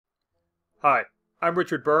Hi, I'm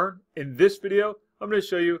Richard Byrne. In this video, I'm going to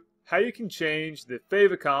show you how you can change the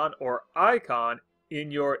favicon or icon in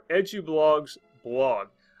your Edublogs blog.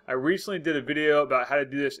 I recently did a video about how to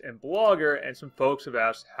do this in Blogger, and some folks have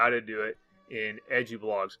asked how to do it in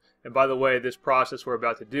Edublogs. And by the way, this process we're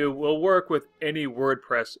about to do will work with any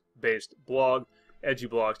WordPress-based blog.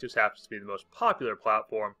 Edublogs just happens to be the most popular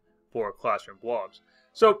platform for classroom blogs.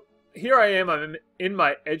 So here I am, I'm in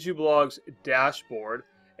my Edublogs dashboard.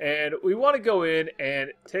 And we want to go in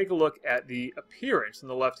and take a look at the appearance on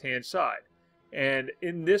the left-hand side. And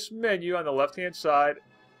in this menu on the left-hand side,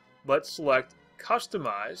 let's select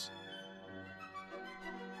Customize.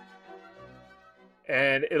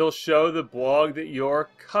 And it'll show the blog that you're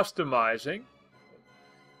customizing.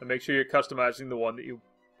 And make sure you're customizing the one that you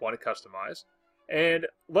want to customize. And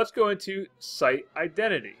let's go into Site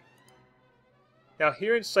Identity. Now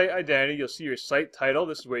here in Site Identity, you'll see your site title.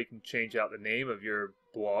 This is where you can change out the name of your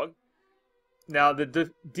blog. Now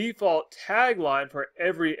the default tagline for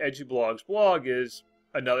every Edublogs blog is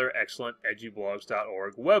another excellent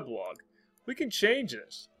edublogs.org weblog. We can change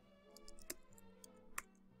this.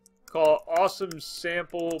 Call it Awesome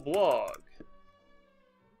Sample Blog.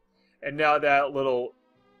 And now that little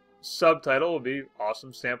subtitle will be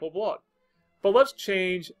Awesome Sample Blog. But let's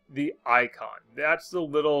change the icon. That's the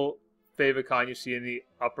little favicon you see in the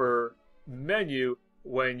upper menu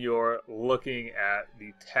when you're looking at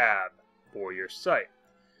the tab for your site.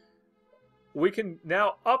 We can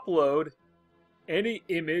now upload any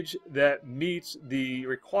image that meets the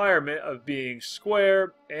requirement of being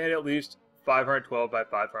square and at least 512 by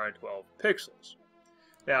 512 pixels.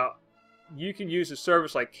 Now, you can use a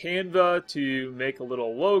service like Canva to make a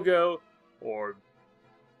little logo or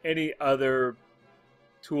any other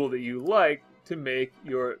tool that you like to make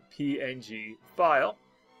your PNG file.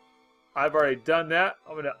 I've already done that.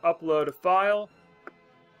 I'm going to upload a file.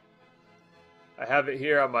 I have it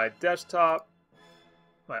here on my desktop.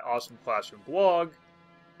 My awesome classroom blog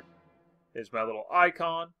is my little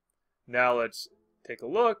icon. Now let's take a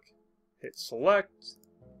look. Hit select.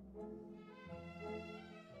 I'm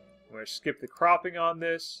going to skip the cropping on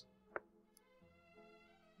this.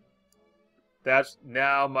 That's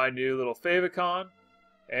now my new little favicon.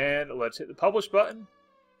 And let's hit the publish button.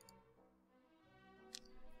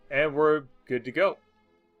 And we're good to go.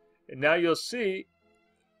 And now you'll see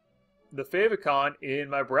the favicon in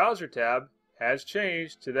my browser tab has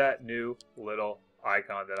changed to that new little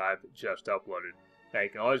icon that I've just uploaded. Now you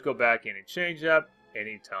can always go back in and change that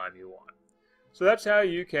anytime you want. So that's how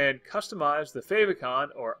you can customize the favicon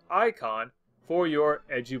or icon for your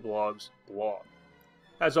Edublogs blog.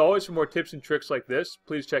 As always, for more tips and tricks like this,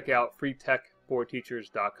 please check out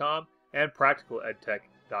freetechforteachers.com and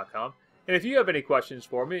practicaledtech.com. And if you have any questions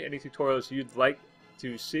for me, any tutorials you'd like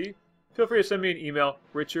to see, feel free to send me an email,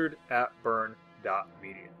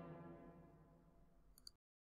 richard@byrne.media.